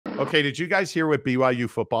Okay, did you guys hear what BYU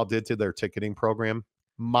football did to their ticketing program?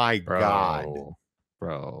 My God.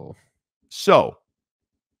 Bro. So,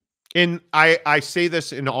 I say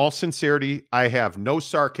this in all sincerity. I have no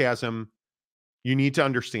sarcasm. You need to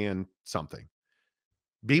understand something.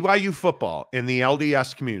 BYU football in the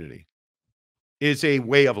LDS community is a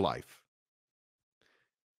way of life.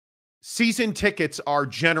 Season tickets are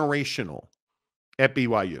generational at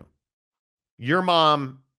BYU. Your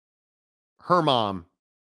mom, her mom,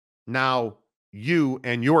 now you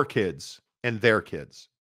and your kids and their kids.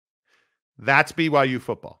 That's BYU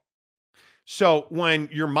football. So when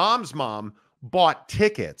your mom's mom bought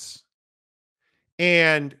tickets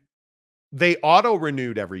and they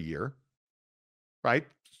auto-renewed every year, right?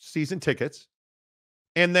 Season tickets.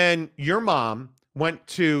 And then your mom went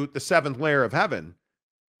to the seventh layer of heaven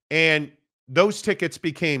and those tickets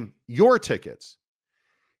became your tickets.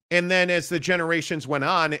 And then as the generations went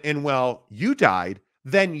on and, well, you died,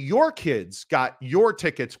 then your kids got your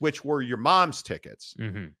tickets, which were your mom's tickets.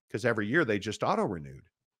 Because every year they just auto-renewed.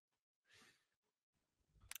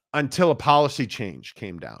 Until a policy change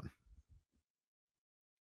came down.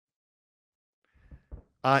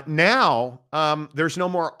 Now, there's no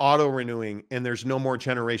more auto-renewing and there's no more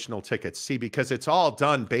generational tickets. See, because it's all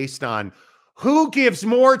done based on who gives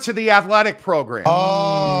more to the athletic program.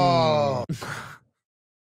 Oh.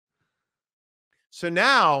 So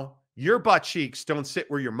now your butt cheeks don't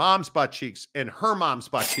sit where your mom's butt cheeks and her mom's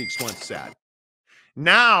butt cheeks once sat.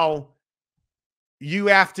 Now you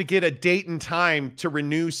have to get a date and time to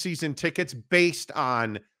renew season tickets based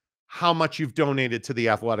on how much you've donated to the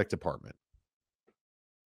athletic department.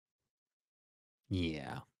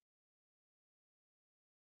 Yeah.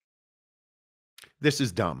 This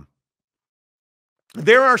is dumb.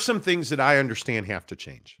 There are some things that I understand have to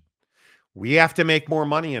change. We have to make more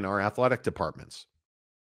money in our athletic departments.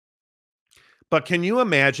 But can you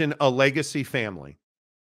imagine a legacy family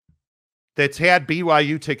that's had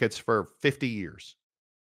BYU tickets for 50 years,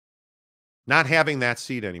 not having that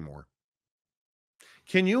seat anymore?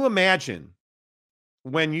 Can you imagine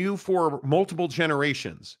when you, for multiple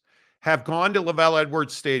generations, have gone to Lavelle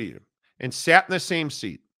Edwards Stadium and sat in the same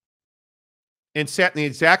seat and sat in the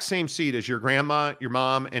exact same seat as your grandma, your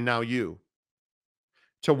mom, and now you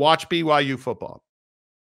to watch BYU football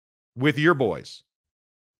with your boys?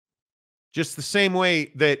 Just the same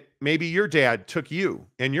way that maybe your dad took you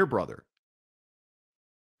and your brother.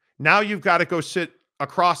 Now you've got to go sit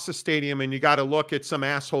across the stadium and you got to look at some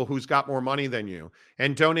asshole who's got more money than you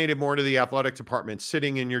and donated more to the athletic department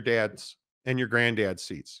sitting in your dad's and your granddad's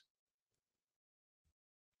seats.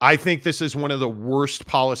 I think this is one of the worst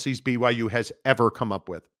policies BYU has ever come up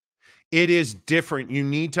with. It is different. You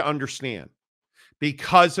need to understand,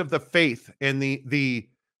 because of the faith and the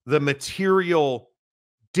material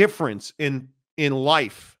difference in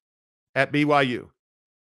life at BYU.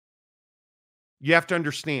 You have to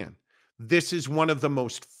understand, this is one of the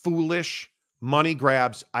most foolish money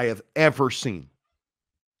grabs I have ever seen.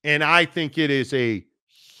 And I think it is a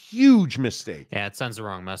huge mistake. Yeah, it sends the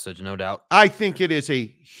wrong message, no doubt. I think it is a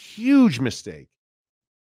huge mistake.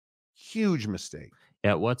 Huge mistake.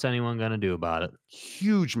 Yeah, what's anyone going to do about it?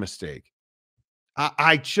 Huge mistake.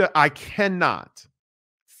 I cannot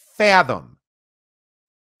fathom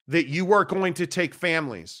that you are going to take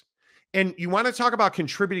families, and you want to talk about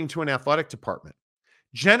contributing to an athletic department,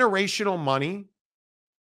 generational money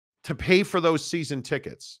to pay for those season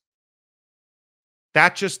tickets.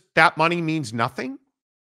 That money means nothing.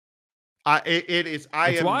 It's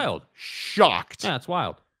wild. Shocked. Yeah, it's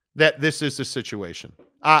wild that this is the situation.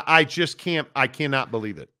 I cannot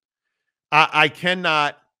believe it. I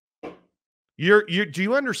cannot. Do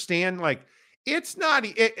you understand? Like, it's not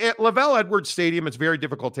at Lavelle Edwards Stadium. It's very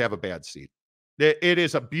difficult to have a bad seat. It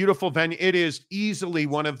is a beautiful venue. It is easily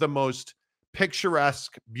one of the most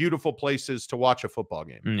picturesque, beautiful places to watch a football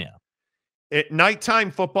game. Yeah. At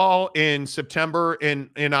nighttime football in September and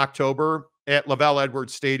in October at Lavelle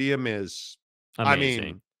Edwards Stadium is, amazing. I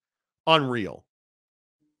mean, unreal.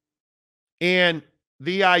 And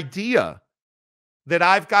the idea that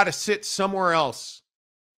I've got to sit somewhere else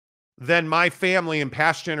than my family and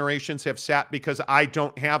past generations have sat because I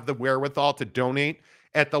don't have the wherewithal to donate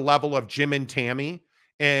at the level of Jim and Tammy,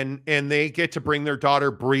 and they get to bring their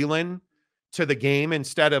daughter Breland to the game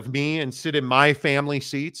instead of me and sit in my family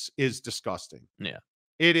seats is disgusting. Yeah.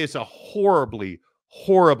 It is a horribly,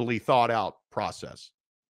 horribly thought out process.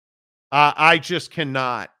 I just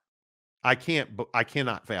cannot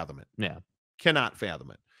fathom it. Yeah. Cannot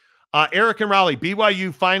fathom it. Eric and Raleigh,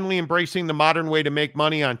 BYU finally embracing the modern way to make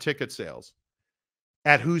money on ticket sales.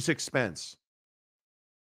 At whose expense?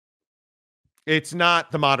 It's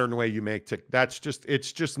not the modern way you make it's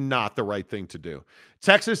just not the right thing to do.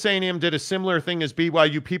 Texas A&M did a similar thing as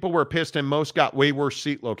BYU. People were pissed and most got way worse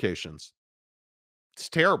seat locations. It's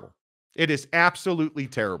terrible. It is absolutely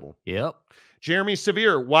terrible. Yep. Jeremy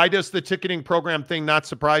Severe, why does the ticketing program thing not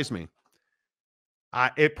surprise me?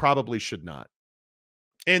 It probably should not.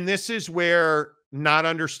 And this is where not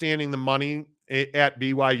understanding the money at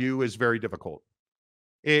BYU is very difficult.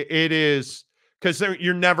 It is, because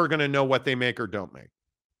you're never going to know what they make or don't make.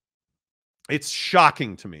 It's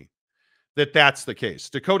shocking to me that that's the case.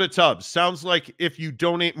 Dakota Tubbs, sounds like if you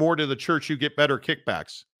donate more to the church, you get better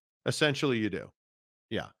kickbacks. Essentially, you do.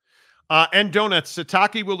 Yeah. And Donuts,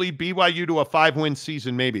 Sataki will lead BYU to a 5-win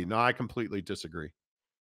season, maybe. No, I completely disagree.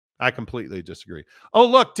 Oh,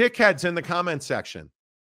 look, Dickhead's in the comment section.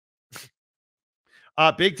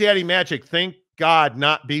 Big Daddy Magic, thank God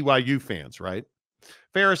not BYU fans, right?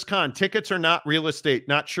 Ferris Khan, tickets are not real estate.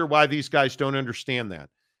 Not sure why these guys don't understand that.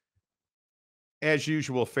 As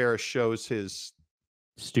usual, Ferris shows his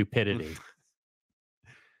stupidity.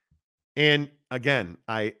 And again,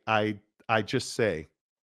 I just say,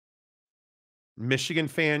 Michigan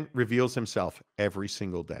fan reveals himself every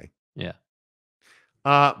single day. Yeah.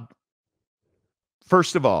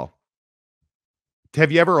 First of all,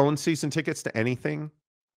 have you ever owned season tickets to anything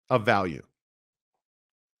of value?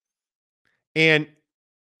 And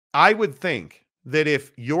I would think that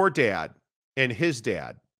if your dad and his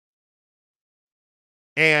dad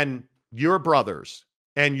and your brothers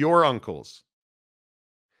and your uncles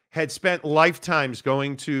had spent lifetimes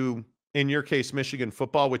going to, in your case, Michigan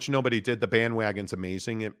football, which nobody did. The bandwagon's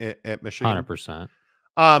amazing at Michigan.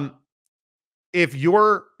 100%. If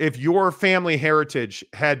your family heritage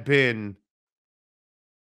had been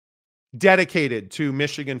dedicated to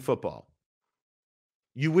Michigan football,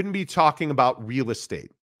 you wouldn't be talking about real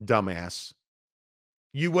estate, dumbass.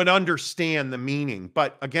 You would understand the meaning.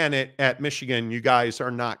 But again, at Michigan, you guys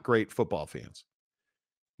are not great football fans.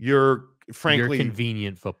 You're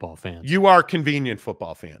convenient football fans. You are convenient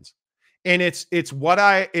football fans. And it's what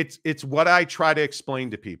I try to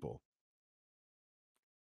explain to people.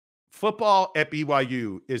 Football at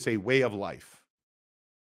BYU is a way of life.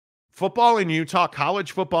 Football in Utah,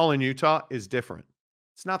 college football in Utah is different.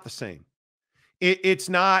 It's not the same. It's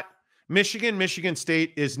not. Michigan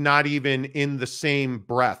State is not even in the same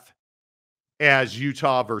breath as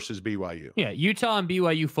Utah versus BYU. Yeah, Utah and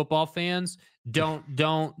BYU football fans don't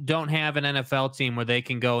have an NFL team where they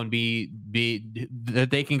can go and that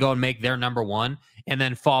they can go and make their number one and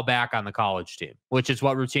then fall back on the college team, which is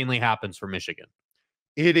what routinely happens for Michigan.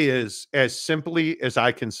 It is as simply as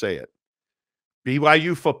I can say it.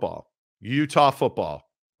 BYU football, Utah football,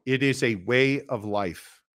 it is a way of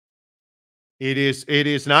life. It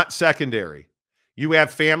is not secondary. You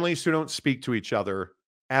have families who don't speak to each other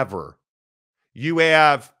ever. You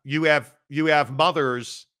have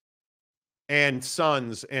mothers and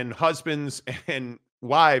sons and husbands and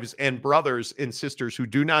wives and brothers and sisters who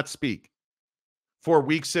do not speak for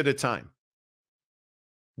weeks at a time.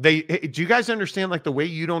 Do you guys understand, like, the way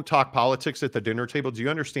you don't talk politics at the dinner table? Do you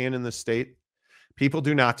understand in this state? People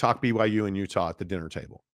do not talk BYU and Utah at the dinner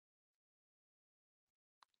table.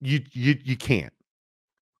 You can't.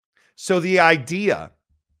 So the idea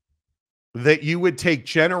that you would take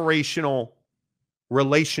generational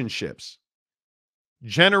relationships,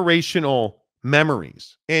 generational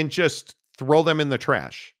memories, and just throw them in the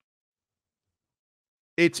trash,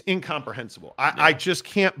 it's incomprehensible. I just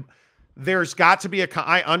can't. There's got to be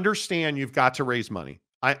I understand you've got to raise money.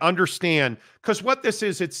 I understand, because what this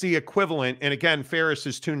is, it's the equivalent, and again, Ferris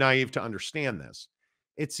is too naive to understand this.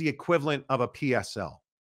 It's the equivalent of a PSL,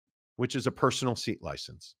 which is a personal seat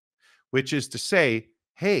license, which is to say,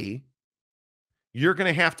 hey, you're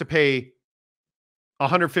going to have to pay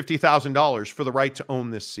 $150,000 for the right to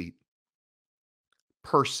own this seat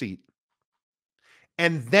per seat.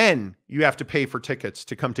 And then you have to pay for tickets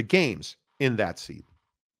to come to games in that seat.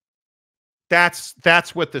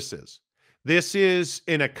 That's what this is. This is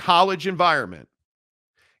in a college environment.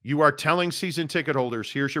 You are telling season ticket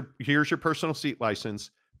holders, here's your personal seat license.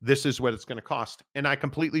 This is what it's going to cost. And I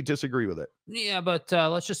completely disagree with it. Yeah, but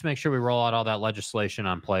let's just make sure we roll out all that legislation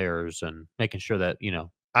on players and making sure that,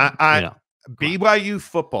 BYU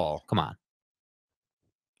football. Come on.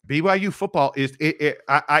 BYU football is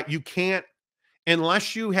you can't,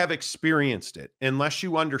 unless you have experienced it, unless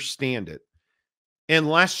you understand it,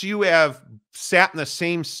 unless you have sat in the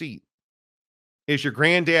same seat as your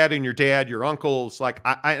granddad and your dad, your uncles. Like,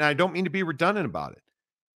 I don't mean to be redundant about it.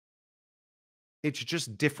 It's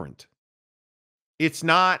just different. It's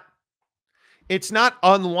not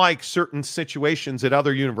unlike certain situations at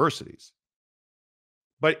other universities.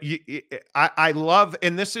 But I love,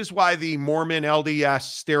 and this is why the Mormon LDS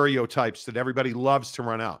stereotypes that everybody loves to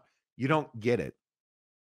run out. You don't get it.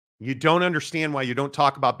 You don't understand why you don't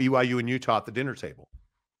talk about BYU and Utah at the dinner table.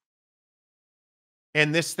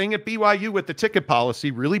 And this thing at BYU with the ticket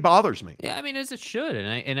policy really bothers me. Yeah, I mean, as it should,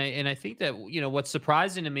 and I think that what's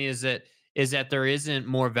surprising to me is that there isn't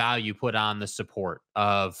more value put on the support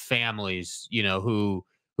of families, who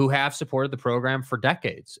have supported the program for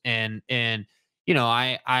decades, and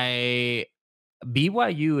I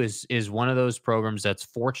BYU is one of those programs that's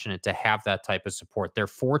fortunate to have that type of support. They're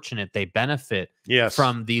fortunate; they benefit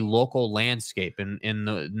from the local landscape and in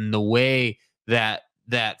the way that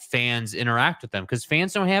fans interact with them, because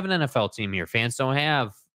fans don't have an NFL team here. Fans don't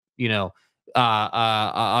have,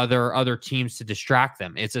 other teams to distract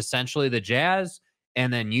them. It's essentially the Jazz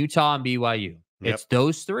and then Utah and BYU. Yep. It's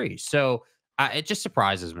those three. So it just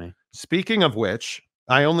surprises me. Speaking of which,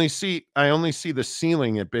 I only see the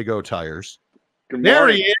ceiling at Big O Tires. There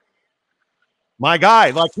he is. My guy.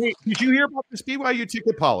 Like, hey, did you hear about this BYU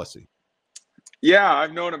ticket policy? Yeah,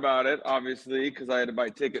 I've known about it, obviously, because I had to buy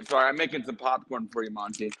tickets. Sorry, I'm making some popcorn for you,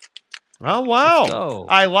 Monty. Oh, wow.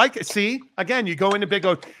 I like it. See, again, you go into Big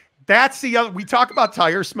O. That's the other. We talk about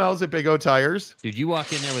tire smells at Big O Tires. Dude, you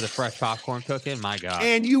walk in there with a fresh popcorn cooking. My God.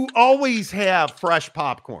 And you always have fresh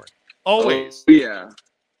popcorn. Always. Oh, yeah.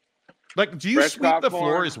 Like, do you sweep the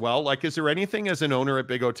floor as well? Like, is there anything as an owner at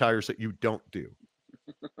Big O Tires that you don't do?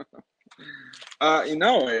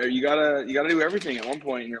 You gotta do everything at one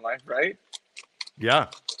point in your life, right? Yeah.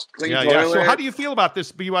 Clean yeah. toilet. So how do you feel about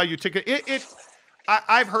this BYU ticket?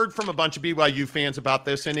 I've heard from a bunch of BYU fans about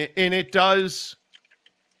this, and it does.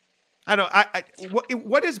 I don't.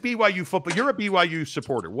 What is BYU football? You're a BYU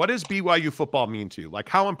supporter. What does BYU football mean to you? Like,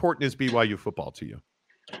 how important is BYU football to you?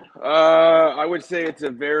 I would say it's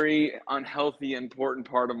a very unhealthy, important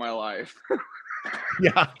part of my life.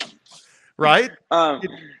 Yeah. Right?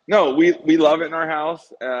 No, we love it in our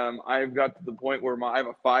house. I've got to the point where I have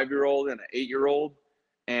a 5-year-old and an 8-year-old,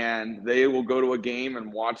 and they will go to a game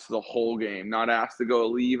and watch the whole game, not asked to go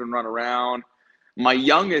leave and run around. My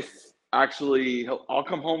youngest, actually, I'll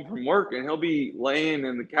come home from work and he'll be laying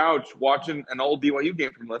in the couch watching an old BYU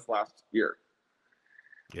game from this last year.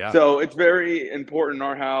 Yeah. So it's very important in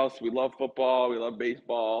our house. We love football. We love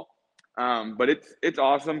baseball. But it's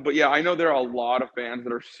awesome. But yeah, I know there are a lot of fans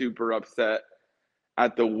that are super upset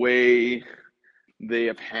at the way they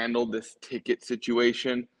have handled this ticket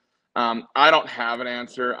situation. I don't have an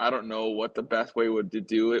answer. I don't know what the best way to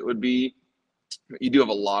do it would be. You do have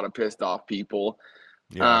a lot of pissed off people.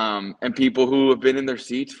 Yeah. And people who have been in their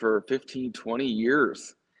seats for 15, 20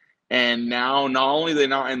 years. And now not only are they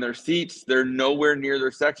not in their seats, they're nowhere near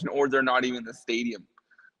their section, or they're not even in the stadium.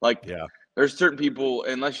 Like, yeah. There's certain people,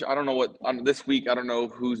 unless I don't know this week, I don't know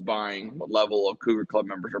who's buying, what level of Cougar Club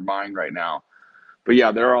members are buying right now. But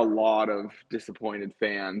yeah, there are a lot of disappointed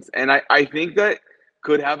fans. And I think that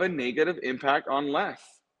could have a negative impact on Les,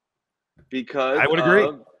 because I would agree.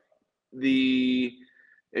 Of the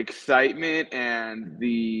excitement and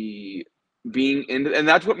the being in, and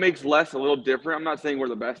that's what makes Les a little different. I'm not saying we're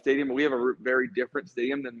the best stadium, but we have a very different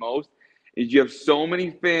stadium than most. Is you have so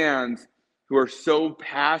many fans who are so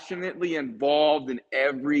passionately involved in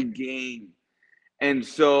every game. And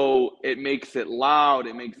so it makes it loud,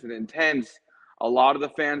 it makes it intense. A lot of the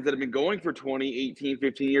fans that have been going for 20, 18,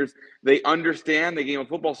 15 years, they understand the game of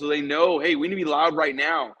football, so they know, hey, we need to be loud right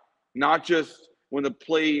now, not just when the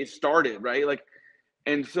play started, right? Like,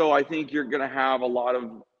 and so I think you're going to have a lot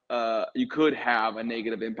of you could have a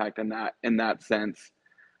negative impact in that sense,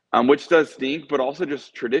 which does stink, but also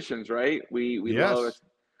just traditions, right? We love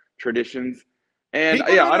traditions. And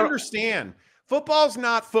people yeah, don't understand. Football's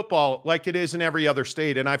not football like it is in every other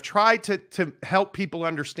state. And I've tried to help people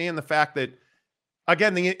understand the fact that,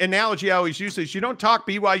 again, the analogy I always use is you don't talk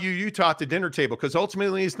BYU Utah at the dinner table, because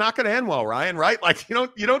ultimately it's not going to end well, Ryan, right? Like, you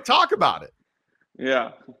don't talk about it.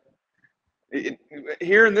 Yeah.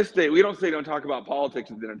 Here in this state, we don't say don't talk about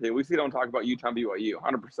politics at the dinner table. We say don't talk about Utah BYU,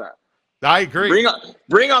 100%. I agree.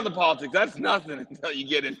 Bring on the politics. That's nothing until you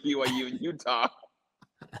get in BYU and Utah.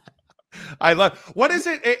 I love, what is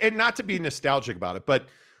it, and not to be nostalgic about it, but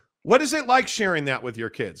what is it like sharing that with your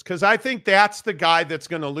kids? Because I think that's the guy that's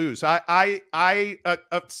going to lose. A guy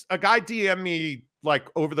DM'd me like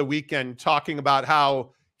over the weekend talking about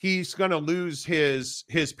how he's going to lose his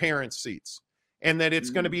parents' seats, and that it's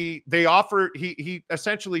going to be, they offer, he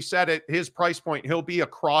essentially said at his price point, he'll be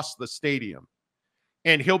across the stadium,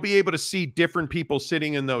 and he'll be able to see different people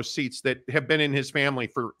sitting in those seats that have been in his family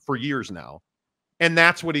for years now. And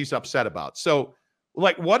that's what he's upset about. So,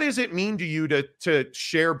 like, what does it mean to you to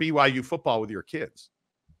share BYU football with your kids?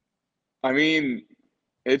 I mean,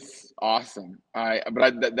 It's awesome.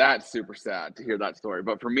 That's super sad to hear that story.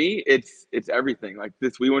 But for me, it's everything. Like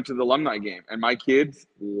this, we went to the alumni game, and my kids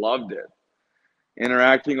loved it.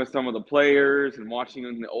 Interacting with some of the players and watching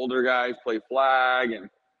the older guys play flag, and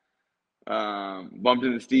bumped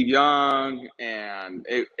into Steve Young, and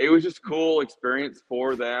it was just a cool experience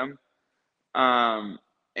for them.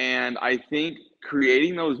 And I think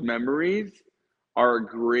creating those memories are a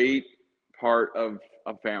great part of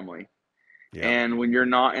a family. Yeah, And when you're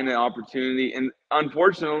not in an opportunity, and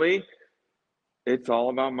unfortunately, it's all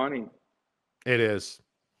about money. it is.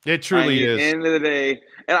 It truly At the is. end of the day,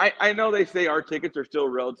 and I know they say our tickets are still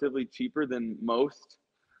relatively cheaper than most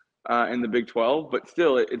in the Big 12, but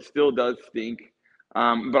still, it still does stink.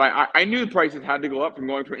 But I knew the prices had to go up from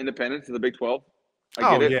going from independence to the Big 12. I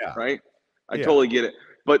Oh, get it, yeah. right? I Yeah. totally get it.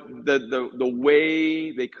 But the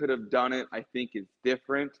way they could have done it, I think, is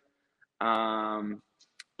different.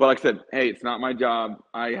 But like I said, hey, it's not my job.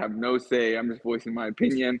 I have no say. I'm just voicing my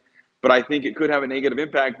opinion. But I think it could have a negative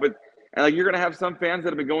impact. But and like you're going to have some fans that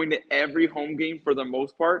have been going to every home game for the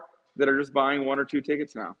most part that are just buying 1 or 2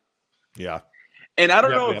 tickets now. Yeah. And I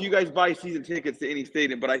don't Yep, know yep. if you guys buy season tickets to any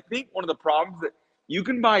stadium, but I think one of the problems that you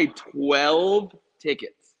can buy 12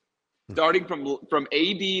 tickets, starting from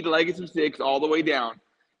AD to Legacy 6 all the way down.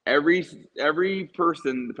 Every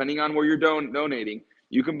person, depending on where you're donating,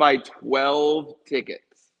 you can buy 12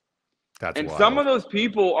 tickets. That's And wild. some of those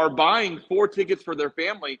people are buying 4 tickets for their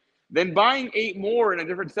family, then buying 8 more in a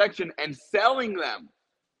different section and selling them.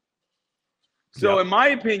 So Yep. in my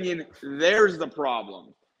opinion, there's the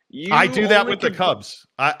problem. I do that with the can- Cubs.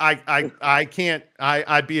 I can't.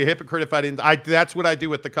 I'd be a hypocrite if I didn't. That's what I do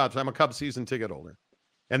with the Cubs. I'm a Cubs season ticket holder,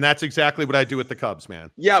 and that's exactly what I do with the Cubs,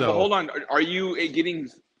 man. Yeah, So, but hold on. Are you getting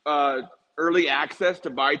early access to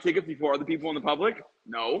buy tickets before other people in the public?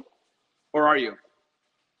 No. Or are you?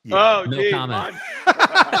 yeah. Oh, No geez, comment.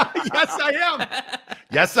 Yes, I am.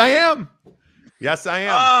 Yes, I am. Yes, I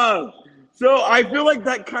am. Oh, so I feel like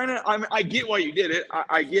that kind of. I get why you did it.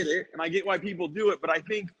 I get it, and I get why people do it. But I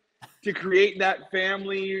think to create that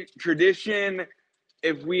family tradition,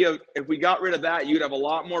 if we got rid of that, you'd have a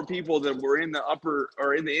lot more people that were in the upper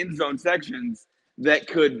or in the end zone sections that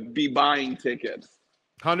could be buying tickets.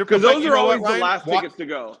 100%. Because those You are know what, always the Ryan? last tickets to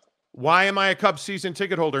go. Why am I a Cubs season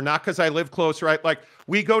ticket holder? Not because I live close, right? Like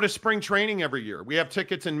we go to spring training every year. We have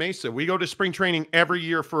tickets in Mesa. We go to spring training every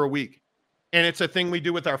year for a week. And it's a thing we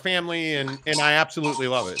do with our family, and I absolutely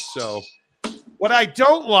love it. So what I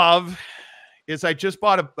don't love is I just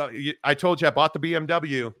bought I told you I bought the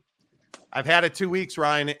BMW. I've had it 2 weeks,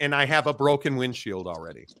 Ryan, and I have a broken windshield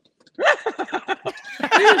already.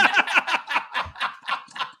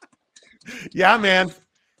 Yeah, man.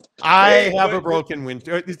 I have a broken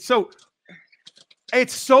windshield.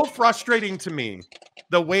 It's so frustrating to me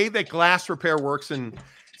the way that glass repair works. And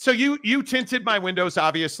so you tinted my windows,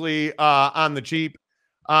 obviously, on the Jeep.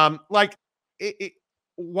 Like,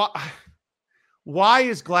 why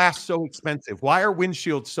is glass so expensive? Why are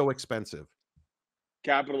windshields so expensive?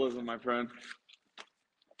 Capitalism, my friend.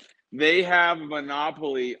 They have a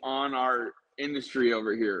monopoly on our industry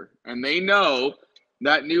over here, and they know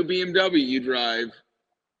that new BMW you drive,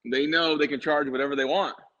 they know they can charge whatever they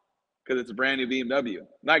want because it's a brand new BMW.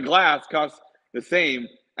 That glass costs the same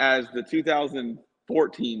as the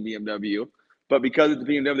 2014 BMW, but because it's a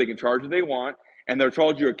BMW, they can charge what they want, and they'll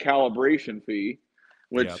charge you a calibration fee,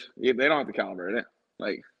 which they don't have to calibrate it.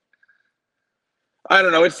 Like, I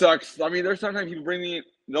don't know. It sucks. I mean, there's sometimes people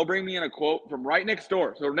they'll bring me in a quote from right next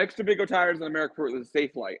door. So next to Big O Tires and America Fruit, there's a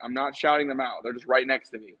Safe Light. I'm not shouting them out. They're just right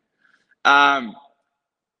next to me. I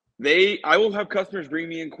will have customers bring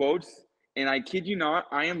me in quotes, and I kid you not,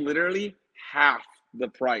 I am literally half the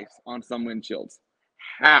price on some windshields.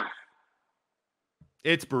 Half.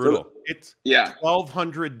 It's brutal. So, it's yeah.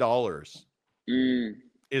 $1,200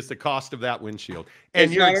 is the cost of that windshield. And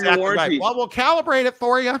It's you're not under exactly right. warranty. Well, we'll calibrate it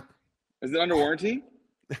for you. Is it under warranty?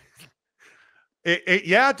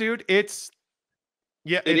 Yeah, dude. It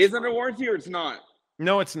is under warranty, or it's not?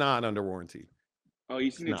 No, it's not under warranty. Oh,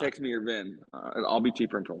 you need to text me your VIN. I'll be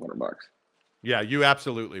cheaper than $1,200. Yeah, you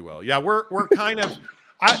absolutely will. Yeah, we're kind of.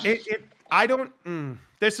 I don't.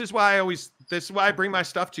 This is why I bring my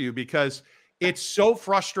stuff to you, because it's so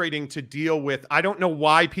frustrating to deal with. I don't know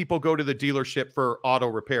why people go to the dealership for auto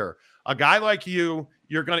repair. A guy like you're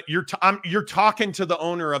talking to the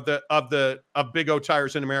owner of Big O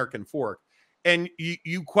Tires and American Fork, and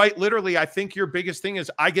you quite literally, I think your biggest thing is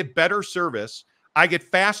I get better service, I get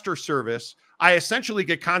faster service, I essentially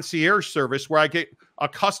get concierge service where I get a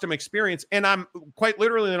custom experience, and I'm quite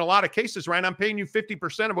literally in a lot of cases, Ryan, I'm paying you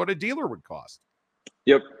 50% of what a dealer would cost.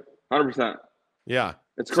 Yep, 100%. Yeah,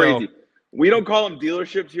 It's crazy. We don't call them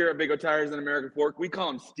dealerships here at Big O Tires and American Fork. We call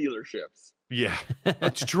them Stealerships. Yeah,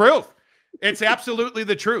 it's truth. It's absolutely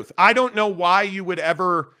the truth. I don't know why you would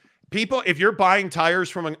ever people, if you're buying tires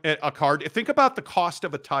from a car, think about the cost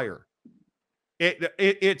of a tire.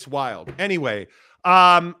 It's wild. Anyway,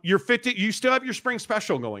 you're 50. You still have your spring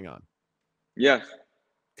special going on. Yes.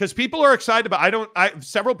 Because people are excited about.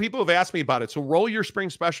 Several people have asked me about it. So roll your spring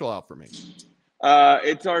special out for me.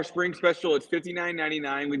 It's our spring special. It's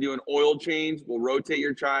 $59.99. We do an oil change. We'll rotate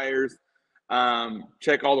your tires,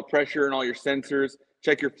 check all the pressure and all your sensors,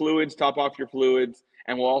 check your fluids, top off your fluids,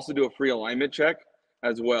 and we'll also do a free alignment check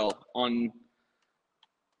as well on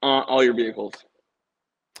all your vehicles.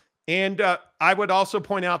 And I would also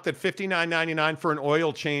point out that $59.99 for an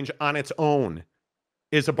oil change on its own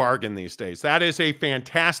is a bargain these days. That is a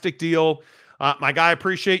fantastic deal. My guy,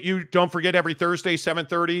 appreciate you. Don't forget, every Thursday,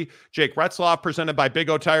 7:30, Jake Retzloff, presented by Big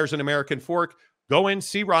O Tires and American Fork. Go in,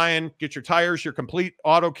 see Ryan, get your tires, your complete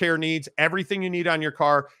auto care needs, everything you need on your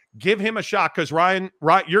car. Give him a shot because Ryan,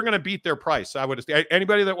 you're going to beat their price.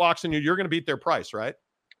 Anybody that walks in you're going to beat their price, right?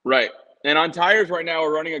 Right. And on tires right now,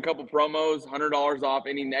 we're running a couple promos, $100 off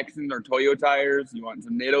any Nexans or Toyo tires. You want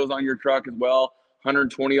some NATOs on your truck as well,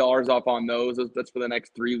 $120 off on those. That's for the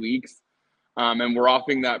next 3 weeks. And we're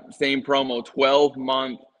offering that same promo,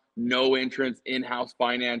 12-month, no interest, in-house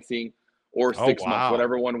financing, or 6 months,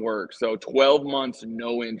 whatever one works. So 12 months,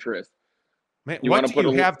 no interest. Man, what do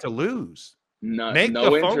you have to lose? Make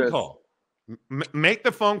the phone call. Make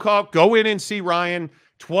the phone call. Go in and see Ryan.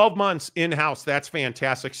 12 months in-house. That's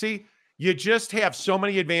fantastic. See, you just have so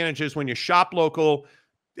many advantages when you shop local.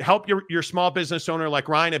 Help your small business owner like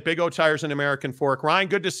Ryan at Big O Tires and American Fork. Ryan,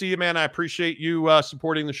 good to see you, man. I appreciate you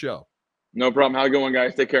supporting the show. No problem. Have a good one,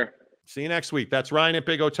 guys. Take care. See you next week. That's Ryan at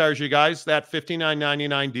Big O Tires. You guys, that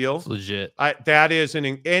 $59.99 deal. It's legit. That is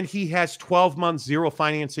and he has 12 months, zero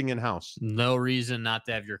financing in-house. No reason not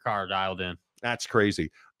to have your car dialed in. That's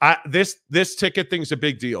crazy. This ticket thing's a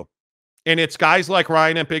big deal. And it's guys like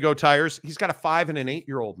Ryan at Big O Tires. He's got a 5 and an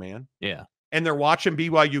 8-year-old, man. Yeah. And they're watching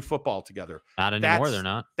BYU football together. Not anymore, they're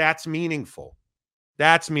not. That's meaningful.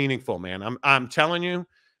 That's meaningful, man. I'm telling you,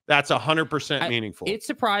 that's 100% meaningful. It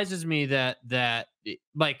surprises me that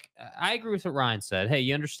like I agree with what Ryan said. Hey,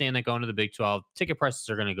 you understand that going to the Big 12, ticket prices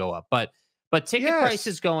are going to go up, but ticket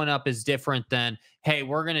prices going up is different than, hey,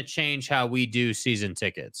 we're going to change how we do season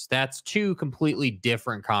tickets. That's two completely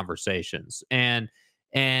different conversations. And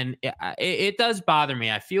it does bother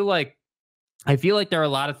me. I feel like there are a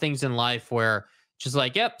lot of things in life where just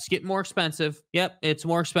like, yep, it's getting more expensive. Yep, it's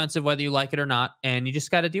more expensive whether you like it or not. And you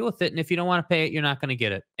just got to deal with it. And if you don't want to pay it, you're not going to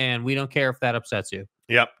get it. And we don't care if that upsets you.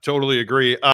 Yep, totally agree.